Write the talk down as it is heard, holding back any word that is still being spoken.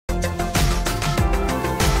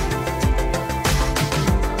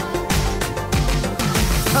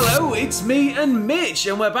it's me and Mitch,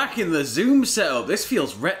 and we're back in the Zoom setup. This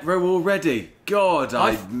feels retro already. God,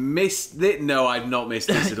 I've missed it. No, I've not missed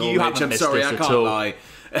this at all, Mitch. I'm sorry, I can't lie.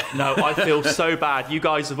 No, I feel so bad. You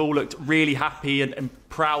guys have all looked really happy and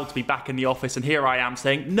proud to be back in the office, and here I am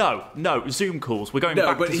saying, no, Zoom calls. We're going back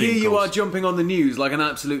to Zoom calls. No, but here you are jumping on the news like an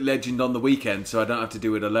absolute legend on the weekend, so I don't have to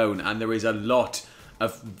do it alone. And there is a lot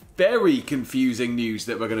of very confusing news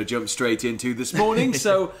that we're going to jump straight into this morning,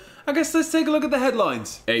 so I guess let's take a look at the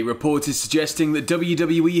headlines. A report is suggesting that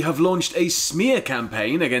WWE have launched a smear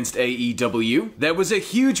campaign against AEW. There was a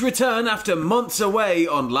huge return after months away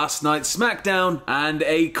on last night's SmackDown, and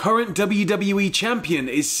a current WWE champion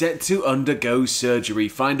is set to undergo surgery.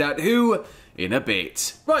 Find out who in a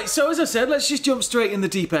bit. Right, so as I said, let's just jump straight in the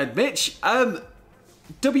deep end, Mitch.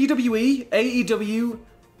 WWE, AEW,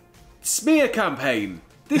 smear campaign.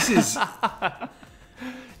 This is...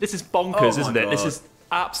 This is bonkers, isn't it? This is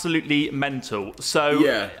absolutely mental. So,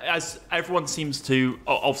 as everyone seems to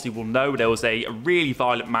obviously will know, there was a really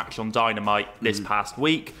violent match on Dynamite this past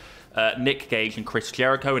week. Nick Gage and Chris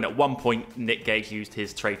Jericho, and at one point Nick Gage used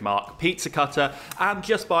his trademark pizza cutter, and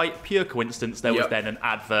just by pure coincidence there was then an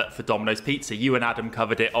advert for Domino's Pizza. You and Adam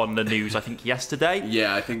covered it on the news, I think yesterday.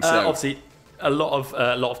 Yeah, I think so. Obviously, a lot of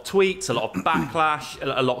tweets, a lot of backlash,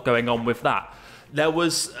 a lot going on with that. There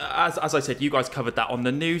was, as I said, you guys covered that on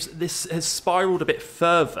the news. This has spiralled a bit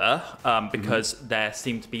further because there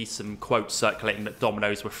seemed to be some quotes circulating that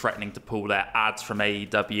Domino's were threatening to pull their ads from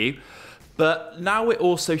AEW. But now it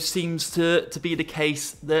also seems to be the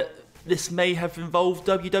case that this may have involved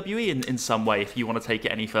WWE in some way, if you want to take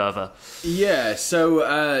it any further. Yeah,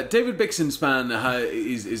 so David Bixenspan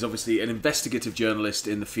is obviously an investigative journalist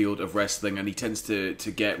in the field of wrestling, and he tends to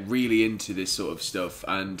get really into this sort of stuff,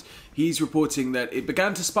 and he's reporting that it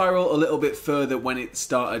began to spiral a little bit further when it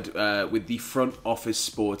started with the Front Office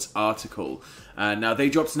Sports article. Now, they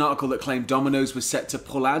dropped an article that claimed Domino's was set to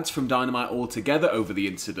pull ads from Dynamite altogether over the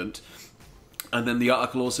incident, and then the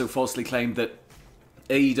article also falsely claimed that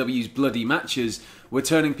AEW's bloody matches were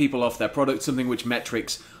turning people off their product, something which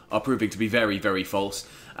metrics are proving to be very, very false.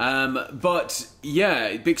 But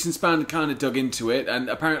yeah, Bixenspan kind of dug into it, and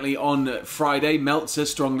apparently on Friday, Meltzer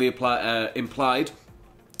strongly implied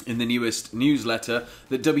in the newest newsletter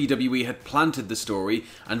that WWE had planted the story,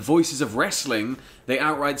 and Voices of Wrestling, they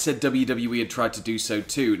outright said WWE had tried to do so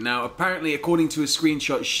too. Now, apparently, according to a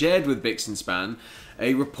screenshot shared with Bixenspan,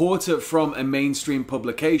 a reporter from a mainstream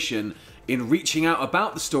publication, in reaching out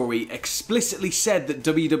about the story, explicitly said that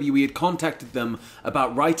WWE had contacted them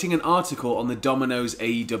about writing an article on the Domino's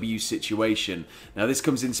AEW situation. Now, this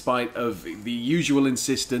comes in spite of the usual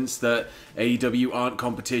insistence that AEW aren't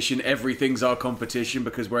competition, everything's our competition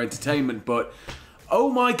because we're entertainment, but oh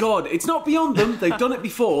my god, it's not beyond them. They've done it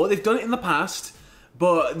before, they've done it in the past,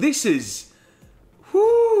 but this is...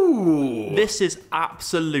 Whoo. This is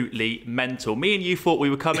absolutely mental. Me and you thought we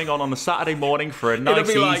were coming on a Saturday morning for a nice,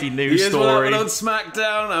 easy news story. Here's what happened on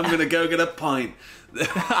SmackDown. I'm going to go get a pint.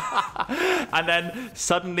 And then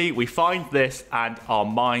suddenly we find this, and our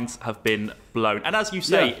minds have been blown. And as you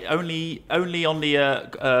say, only on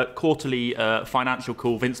the quarterly financial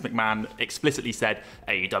call, Vince McMahon explicitly said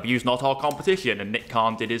AEW's not our competition, and Nick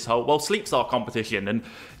Khan did his whole sleep's our competition. And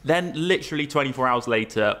then literally 24 hours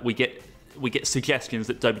later, we get suggestions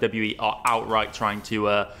that WWE are outright trying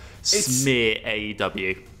to smear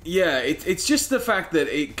AEW. Yeah, it's just the fact that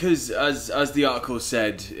because as the article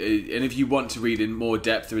said, and if you want to read in more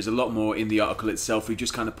depth, there is a lot more in the article itself. We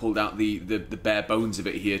just kind of pulled out the bare bones of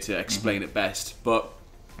it here to explain it best. But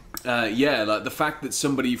like the fact that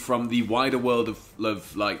somebody from the wider world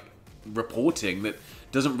of like reporting that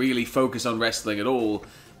doesn't really focus on wrestling at all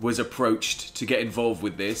was approached to get involved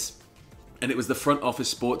with this. And it was the Front Office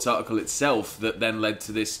Sports article itself that then led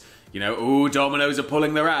to this, Domino's are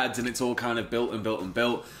pulling their ads, and it's all kind of built and built and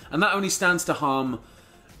built. And that only stands to harm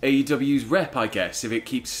AEW's rep, I guess, if it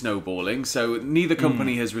keeps snowballing. So neither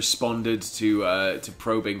company has responded to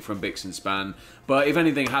probing from Bixenspan. But if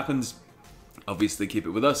anything happens, obviously keep it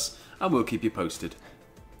with us, and we'll keep you posted.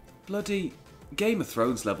 Bloody Game of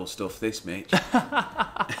Thrones level stuff, this, Mitch.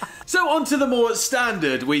 So on to the more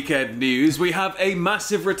standard weekend news. We have a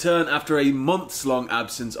massive return after a months-long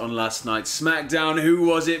absence on last night's SmackDown. Who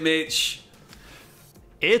was it, Mitch?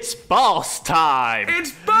 It's boss time!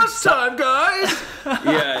 It's boss time, guys!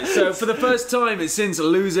 Yeah, so for the first time since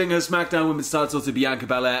losing her SmackDown Women's title to Bianca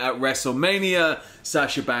Belair at WrestleMania,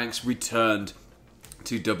 Sasha Banks returned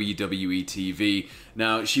to WWE TV.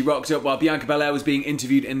 Now, she rocked up while Bianca Belair was being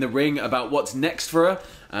interviewed in the ring about what's next for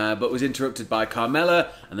her, but was interrupted by Carmella,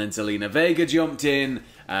 and then Zelina Vega jumped in,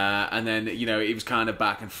 and then, it was kind of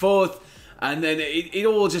back and forth. And then it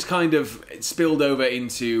all just kind of spilled over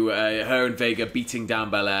into her and Vega beating down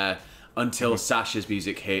Belair until Sasha's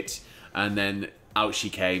music hit. And then out she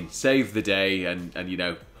came, saved the day, and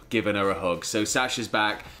given her a hug. So Sasha's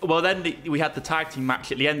back. Well, then we had the tag team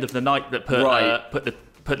match at the end of the night that put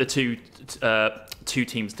the two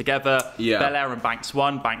teams together. Yeah. Belair and Banks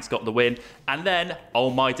won. Banks got the win. And then, oh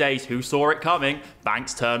my days, who saw it coming?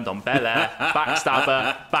 Banks turned on Belair.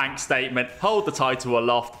 Backstabber. Banks statement. Hold the title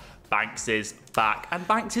aloft. Banks is back. And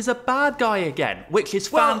Banks is a bad guy again, which is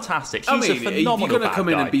fantastic. She's a phenomenal you're going to come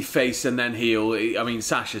in guy. and be face and then heel. I mean,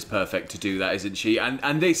 Sasha's perfect to do that, isn't she?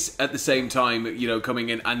 And this, at the same time, coming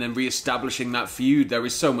in and then re-establishing that feud. There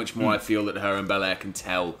is so much more, I feel, that her and Belair can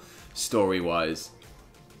tell story-wise.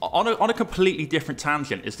 On a completely different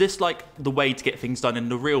tangent, is this like the way to get things done in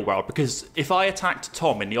the real world? Because if I attacked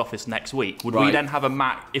Tom in the office next week, would we then have a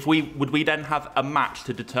match? Would we then have a match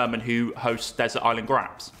to determine who hosts Desert Island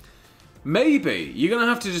Graps? Maybe. You're going to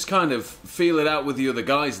have to just kind of feel it out with the other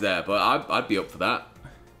guys there, but I'd be up for that.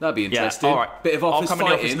 That'd be interesting. Yeah, all right. Bit of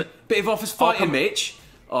office fighting, Mitch.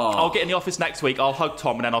 Oh. I'll get in the office next week. I'll hug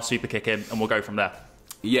Tom and then I'll super kick him and we'll go from there.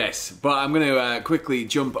 Yes, but I'm going to quickly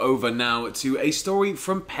jump over now to a story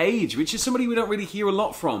from Paige, which is somebody we don't really hear a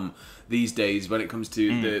lot from these days when it comes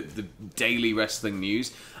to the daily wrestling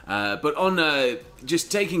news. But on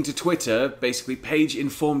just taking to Twitter, basically, Paige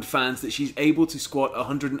informed fans that she's able to squat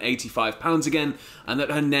 185 pounds again and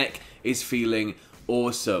that her neck is feeling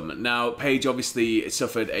awesome. Now, Paige obviously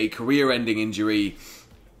suffered a career-ending injury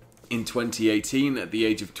in 2018 at the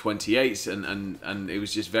age of 28, and it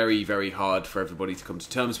was just very, very hard for everybody to come to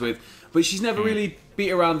terms with. But she's never really beat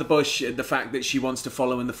around the bush at the fact that she wants to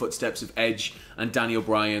follow in the footsteps of Edge and Daniel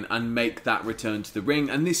Bryan and make that return to the ring.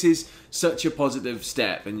 And this is such a positive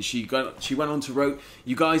step. And she went on to wrote,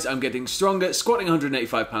 "You guys, I'm getting stronger, squatting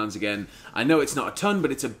 185 pounds again. I know it's not a ton,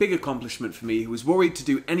 but it's a big accomplishment for me who was worried to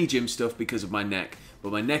do any gym stuff because of my neck.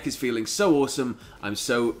 But my neck is feeling so awesome. I'm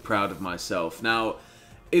so proud of myself." Now,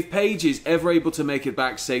 if Paige is ever able to make it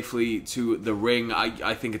back safely to the ring,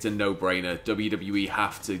 I think it's a no-brainer. WWE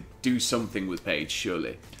have to do something with Paige,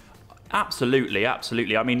 surely. Absolutely.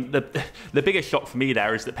 I mean, the biggest shock for me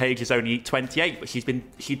there is that Paige is only 28, but she's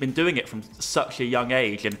been doing it from such a young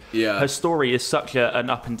age, and her story is such an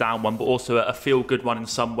up and down one, but also a feel-good one in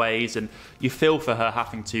some ways. And you feel for her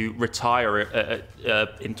having to retire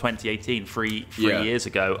in 2018, three years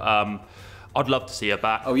ago. I'd love to see her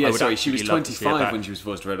back. Oh yeah, sorry, she was 25 when she was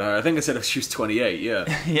forced to retire. I think I said she was 28. Yeah.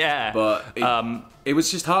 Yeah. But it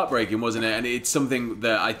was just heartbreaking, wasn't it? And it's something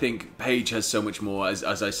that I think Paige has so much more. As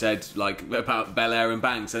I said, like about Belair and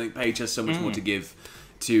Banks, I think Paige has so much more to give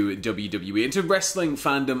to WWE and to wrestling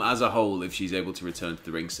fandom as a whole if she's able to return to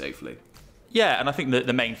the ring safely. Yeah, and I think that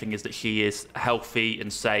the main thing is that she is healthy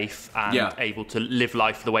and safe and able to live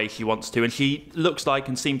life the way she wants to. And she looks like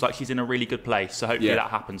and seems like she's in a really good place. So hopefully that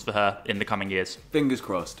happens for her in the coming years. Fingers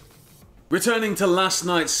crossed. Returning to last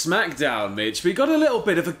night's SmackDown, Mitch, we got a little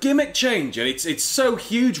bit of a gimmick change. And it's so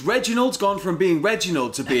huge. Reginald's gone from being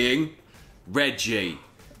Reginald to being Reggie.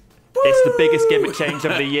 It's the biggest gimmick change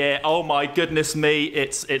of the year. Oh my goodness me,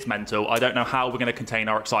 it's mental. I don't know how we're going to contain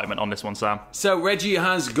our excitement on this one, Sam. So Reggie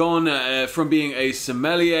has gone from being a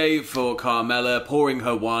sommelier for Carmella, pouring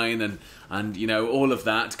her wine and all of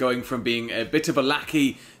that, going from being a bit of a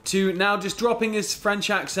lackey to now just dropping his French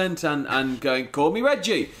accent and going, "Call me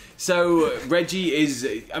Reggie." So Reggie is,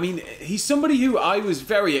 he's somebody who I was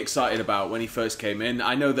very excited about when he first came in.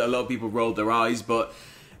 I know that a lot of people rolled their eyes, but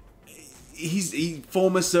he's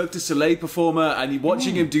former Cirque du Soleil performer, and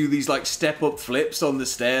watching him do these like step up flips on the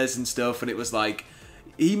stairs and stuff, and it was like,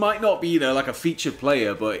 he might not be like a featured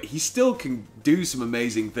player, but he still can do some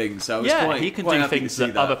amazing things. So I was he can do things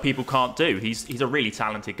that other people can't do. He's a really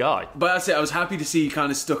talented guy. But that's it. I was happy to see he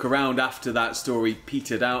kind of stuck around after that story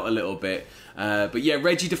petered out a little bit. But yeah,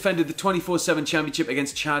 Reggie defended the 24/7 championship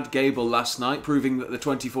against Chad Gable last night, proving that the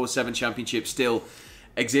 24/7 championship still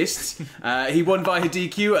exists. He won via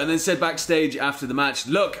DQ and then said backstage after the match,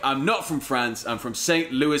 "Look, I'm not from France, I'm from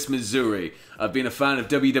St. Louis, Missouri. I've been a fan of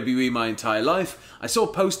WWE my entire life. I saw a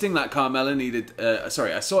posting that Carmella needed a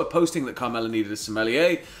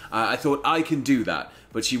sommelier. I thought I can do that,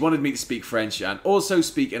 but she wanted me to speak French and also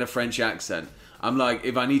speak in a French accent. I'm like,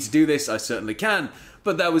 if I need to do this, I certainly can.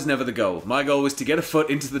 But that was never the goal. My goal was to get a foot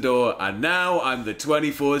into the door, and now I'm the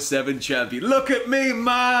 24/7 champion. Look at me,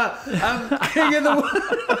 ma! I'm king of the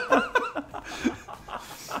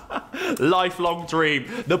world." Lifelong dream.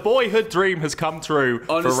 The boyhood dream has come true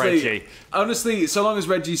for Reggie. Honestly, so long as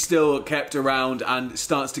Reggie's still kept around and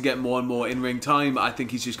starts to get more and more in-ring time, I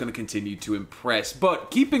think he's just going to continue to impress.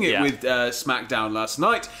 But keeping it with SmackDown last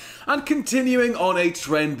night, and continuing on a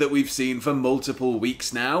trend that we've seen for multiple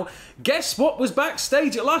weeks now, guess what was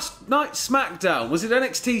backstage at last night's SmackDown? Was it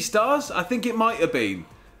NXT stars? I think it might have been.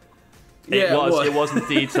 It was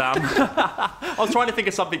indeed, Sam. I was trying to think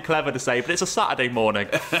of something clever to say, but it's a Saturday morning.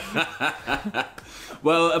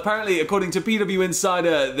 Well, apparently, according to PW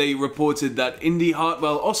Insider, they reported that Indy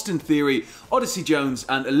Hartwell, Austin Theory, Odyssey Jones,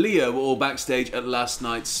 and Aaliyah were all backstage at last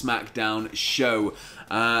night's SmackDown show.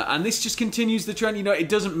 And this just continues the trend. You know, it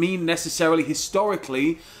doesn't mean necessarily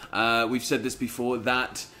historically, we've said this before,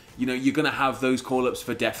 that you know, you're going to have those call-ups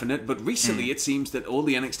for definite, but recently it seems that all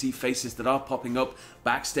the NXT faces that are popping up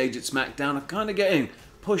backstage at SmackDown are kind of getting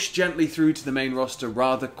pushed gently through to the main roster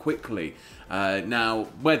rather quickly. Now,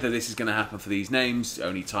 whether this is going to happen for these names,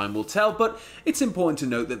 only time will tell, but it's important to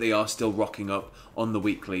note that they are still rocking up on the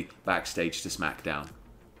weekly backstage to SmackDown.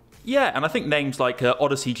 Yeah, and I think names like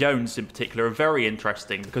Odyssey Jones in particular are very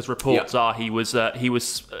interesting because reports are he was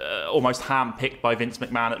almost hand-picked by Vince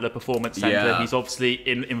McMahon at the Performance Center. Yeah. He's obviously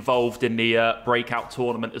involved in the breakout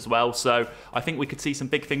tournament as well, so I think we could see some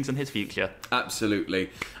big things in his future.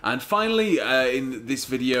 Absolutely. And finally, in this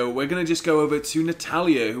video, we're going to just go over to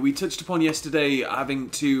Natalya, who we touched upon yesterday,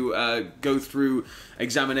 having to go through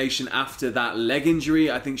examination after that leg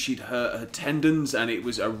injury. I think she'd hurt her tendons, and it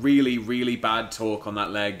was a really, really bad talk on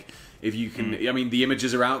that leg. If you can, I mean, the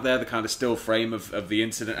images are out there, the kind of still frame of the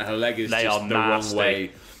incident, and her leg is just the wrong way.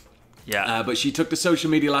 Yeah. But she took to social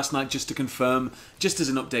media last night just to confirm, just as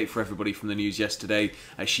an update for everybody from the news yesterday,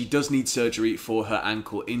 she does need surgery for her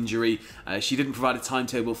ankle injury. She didn't provide a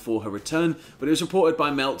timetable for her return, but it was reported by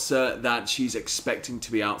Meltzer that she's expecting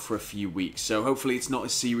to be out for a few weeks. So hopefully it's not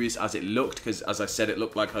as serious as it looked, because as I said, it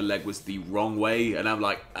looked like her leg was the wrong way, and I'm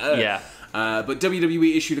like, ugh. Yeah. But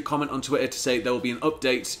WWE issued a comment on Twitter to say there will be an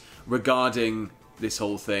update regarding this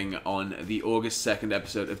whole thing on the August 2nd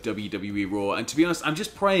episode of WWE Raw. And to be honest, I'm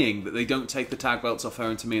just praying that they don't take the tag belts off her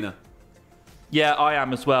and Tamina. Yeah, I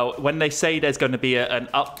am as well. When they say there's going to be an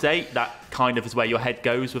update, that kind of is where your head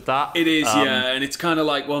goes with that. It is, yeah, and it's kind of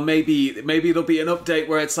like, well, maybe there'll be an update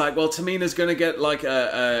where it's like, well, Tamina's going to get like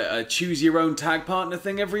a choose your own tag partner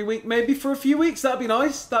thing every week, maybe for a few weeks. That'd be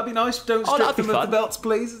nice. That'd be nice. Don't strip them of the belts,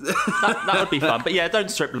 please. that would be fun. But yeah, don't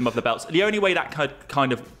strip them of the belts. The only way that could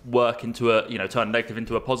kind of work into a, turn a negative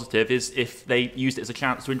into a positive is if they used it as a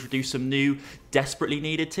chance to introduce some new desperately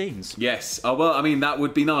needed teams. Yes. Oh, well, I mean, that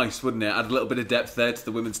would be nice, wouldn't it? Add a little bit of depth there to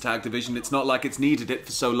the women's tag division. It's not like it's needed it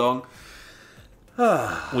for so long.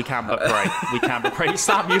 We can but pray. We can but pray.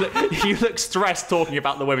 Sam, you look stressed talking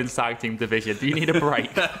about the women's tag team division. Do you need a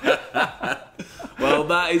break? Well,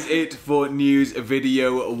 that is it for news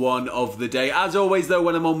video 1 of the day. As always, though,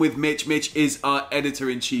 when I'm on with Mitch, Mitch is our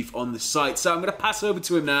editor-in-chief on the site. So I'm going to pass over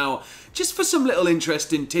to him now just for some little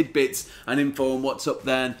interesting tidbits and info on what's up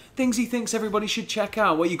there and things he thinks everybody should check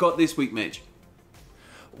out. What you got this week, Mitch?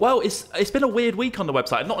 Well, it's been a weird week on the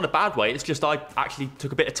website, not in a bad way. It's just I actually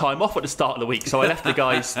took a bit of time off at the start of the week, so I left the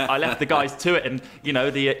guys to it, and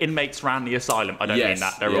the inmates ran the asylum. I don't mean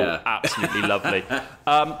that; they're all absolutely lovely.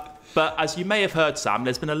 But as you may have heard, Sam,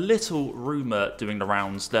 there's been a little rumour doing the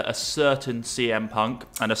rounds that a certain CM Punk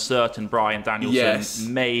and a certain Bryan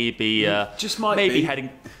Danielson may be heading.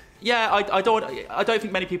 Yeah, I don't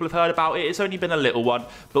think many people have heard about it. It's only been a little one,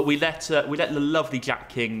 but we let the lovely Jack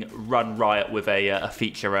King run riot with a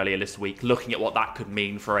feature earlier this week, looking at what that could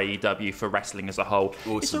mean for AEW, for wrestling as a whole.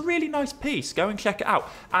 Awesome. It's a really nice piece. Go and check it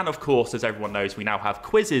out. And of course, as everyone knows, we now have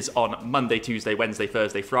quizzes on Monday, Tuesday, Wednesday,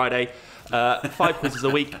 Thursday, Friday. 5 quizzes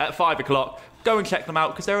a week at 5 o'clock. Go and check them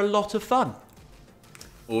out because they're a lot of fun.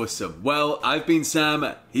 Awesome. Well, I've been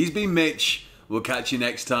Sam. He's been Mitch. We'll catch you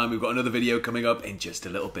next time. We've got another video coming up in just a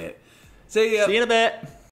little bit. See ya. See you in a bit.